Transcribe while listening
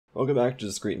Welcome back to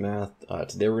Discrete Math.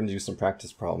 Today we're going to do some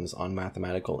practice problems on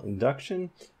mathematical induction.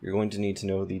 You're going to need to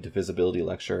know the divisibility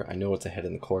lecture. I know it's ahead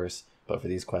in the course, but for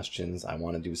these questions I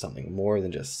want to do something more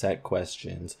than just set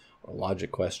questions or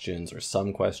logic questions or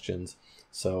sum questions.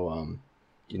 So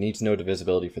you need to know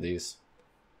divisibility for these.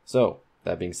 So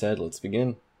that being said, let's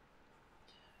begin.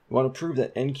 We want to prove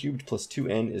that n cubed plus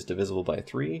 2n is divisible by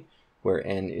 3, where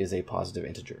n is a positive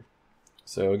integer.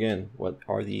 So again, what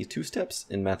are the two steps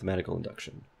in mathematical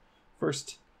induction?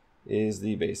 First is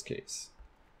the base case,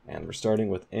 and we're starting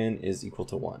with n is equal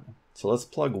to 1. So let's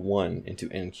plug 1 into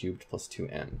n cubed plus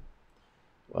 2n.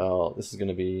 Well, this is going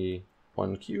to be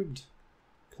 1 cubed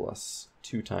plus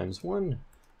 2 times 1,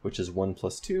 which is 1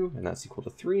 plus 2, and that's equal to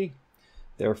 3.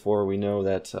 Therefore, we know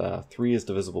that 3 is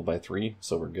divisible by 3,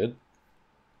 so we're good.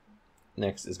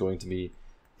 Next is going to be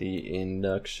the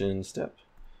induction step.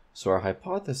 So our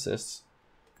hypothesis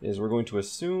is we're going to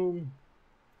assume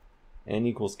n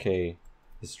equals k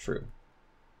is true.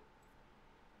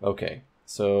 Okay,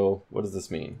 so what does this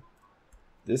mean?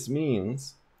 This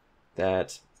means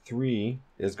that 3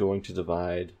 is going to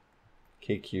divide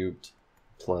k cubed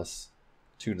plus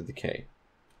 2 to the k.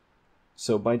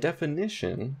 So by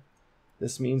definition,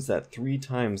 this means that 3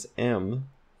 times m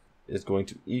is going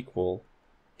to equal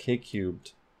k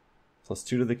cubed plus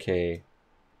 2 to the k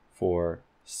for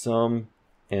some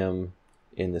m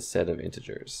in the set of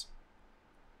integers.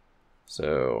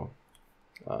 So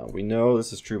we know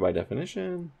this is true by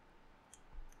definition,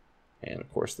 and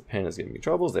of course the pen is giving me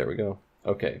troubles. There we go.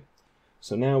 Okay,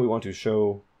 so now we want to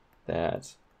show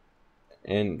that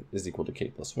n is equal to k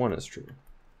plus 1 is true.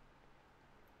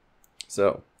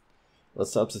 So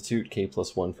let's substitute k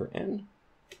plus 1 for n.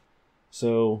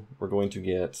 So we're going to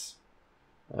get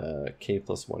k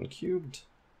plus 1 cubed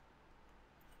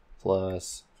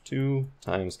plus 2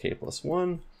 times k plus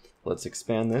 1. Let's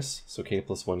expand this. So k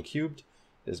plus 1 cubed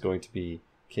is going to be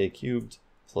k cubed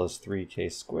plus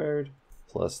 3k squared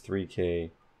plus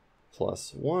 3k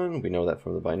plus 1. We know that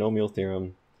from the binomial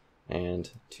theorem.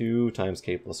 And 2 times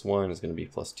k plus 1 is going to be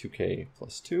plus 2k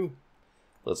plus 2.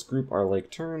 Let's group our like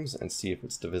terms and see if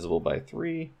it's divisible by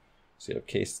 3. So you have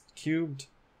k cubed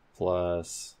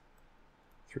plus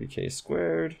 3k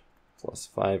squared plus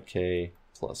 5k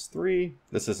plus 3.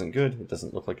 This isn't good. It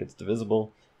doesn't look like it's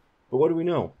divisible. But what do we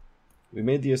know? We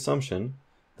made the assumption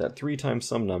that 3 times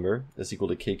some number is equal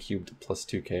to k cubed plus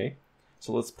 2k.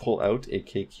 So let's pull out a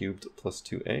k cubed plus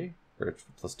 2a, or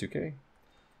plus 2k.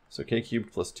 So k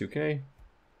cubed plus 2k.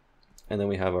 And then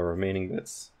we have our remaining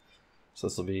bits. So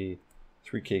this will be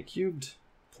 3k cubed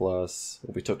plus,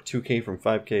 well, we took 2k from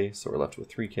 5k, so we're left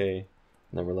with 3k. And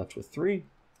then we're left with 3.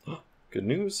 Good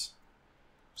news.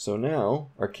 So now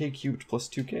our k cubed plus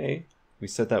 2k, we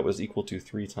said that was equal to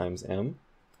 3 times m.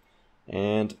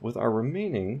 And with our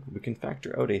remaining, we can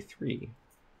factor out a 3.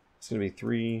 It's going to be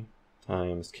 3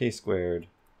 times k squared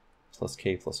plus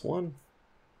k plus 1.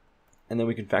 And then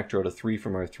we can factor out a 3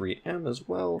 from our 3m as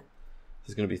well. This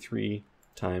is going to be 3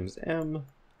 times m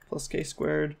plus k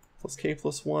squared plus k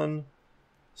plus 1.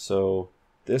 So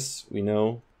this, we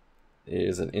know,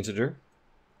 is an integer.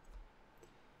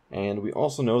 And we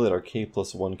also know that our k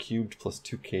plus 1 cubed plus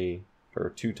 2k,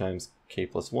 or 2 times k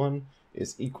plus 1,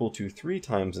 is equal to 3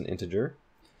 times an integer.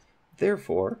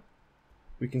 Therefore,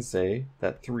 we can say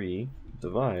that 3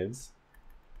 divides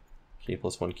k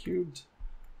plus 1 cubed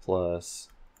plus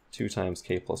 2 times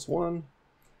k plus 1,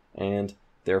 and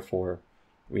therefore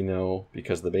we know,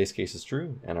 because the base case is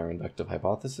true and our inductive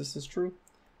hypothesis is true,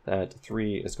 that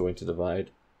 3 is going to divide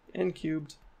n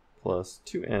cubed plus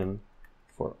 2n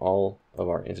for all of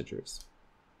our integers.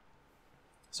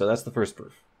 So that's the first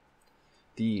proof.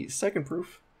 The second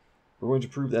proof, we're going to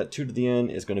prove that 2 to the n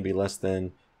is going to be less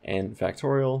than n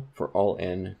factorial for all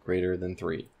n greater than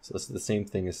 3. So this is the same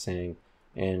thing as saying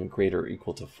n greater or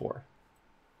equal to 4.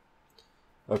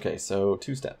 Okay, so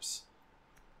 2 steps.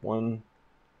 One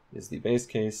is the base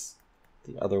case,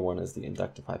 the other one is the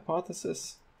inductive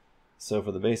hypothesis. So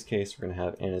for the base case, we're going to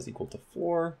have n is equal to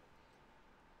 4.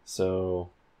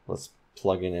 So let's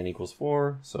plug in n equals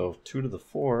 4. So 2 to the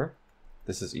 4,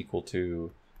 this is equal to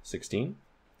 16.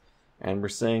 And we're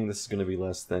saying this is going to be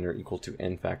less than or equal to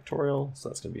n factorial. So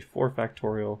that's going to be 4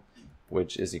 factorial,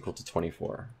 which is equal to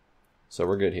 24. So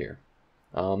we're good here.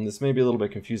 This may be a little bit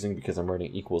confusing because I'm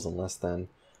writing equals and less than.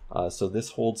 So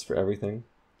this holds for everything.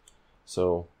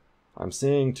 So I'm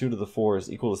saying 2 to the 4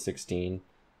 is equal to 16.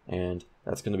 And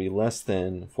that's going to be less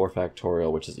than 4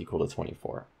 factorial, which is equal to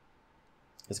 24.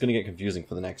 It's going to get confusing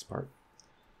for the next part.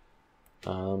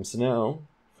 So now,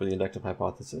 for the inductive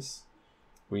hypothesis,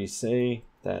 we say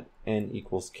that n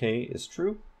equals k is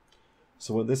true.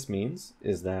 So what this means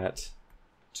is that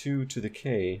 2 to the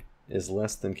k is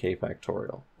less than k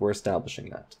factorial. We're establishing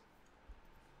that.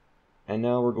 And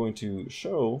now we're going to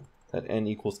show that n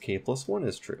equals k plus 1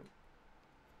 is true.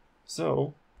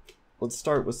 So let's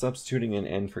start with substituting in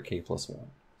n for k plus 1.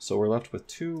 So we're left with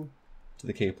 2 to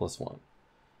the k plus 1.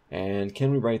 And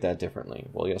can we write that differently?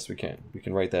 Well, yes, we can. We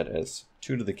can write that as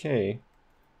 2 to the k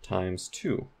times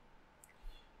 2.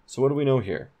 So what do we know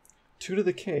here? 2 to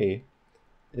the k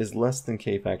is less than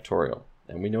k factorial,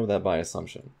 and we know that by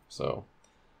assumption. So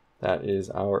that is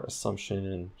our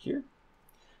assumption here.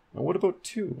 Now what about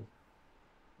 2?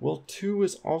 Well, 2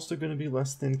 is also going to be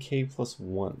less than k plus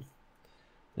 1.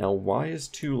 Now why is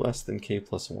 2 less than k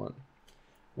plus 1?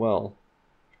 Well,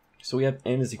 so we have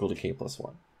n is equal to k plus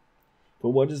 1. But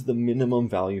what is the minimum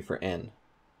value for n?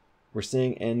 We're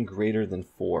saying n greater than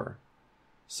 4.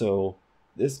 So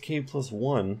this k plus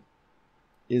 1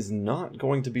 is not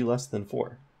going to be less than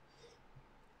 4.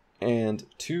 And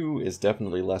 2 is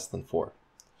definitely less than 4.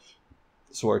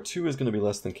 So our 2 is going to be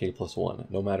less than k plus 1,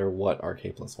 no matter what our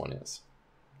k plus 1 is.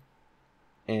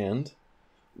 And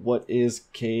what is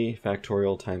k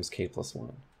factorial times k plus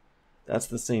 1? That's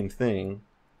the same thing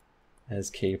as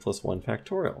k plus 1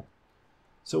 factorial.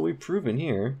 So we've proven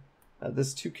here that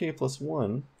this 2k plus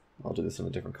 1, I'll do this in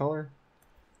a different color,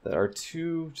 that our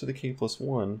 2 to the k plus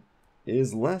 1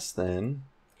 is less than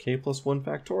k plus 1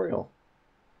 factorial.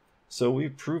 So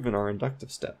we've proven our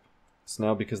inductive step. So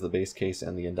now because the base case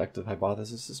and the inductive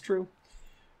hypothesis is true,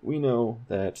 we know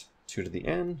that 2 to the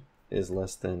n is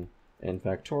less than n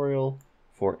factorial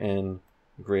for n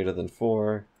greater than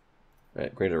 4,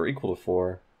 greater or equal to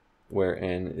 4, where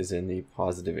n is in the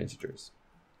positive integers.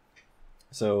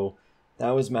 So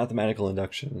that was mathematical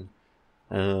induction.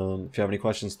 If you have any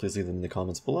questions, please leave them in the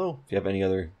comments below. If you have any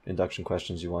other induction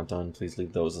questions you want done, please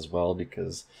leave those as well,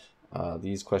 because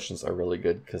these questions are really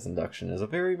good, because induction is a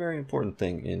very, very important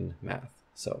thing in math.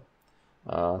 So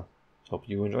hope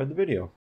you enjoyed the video.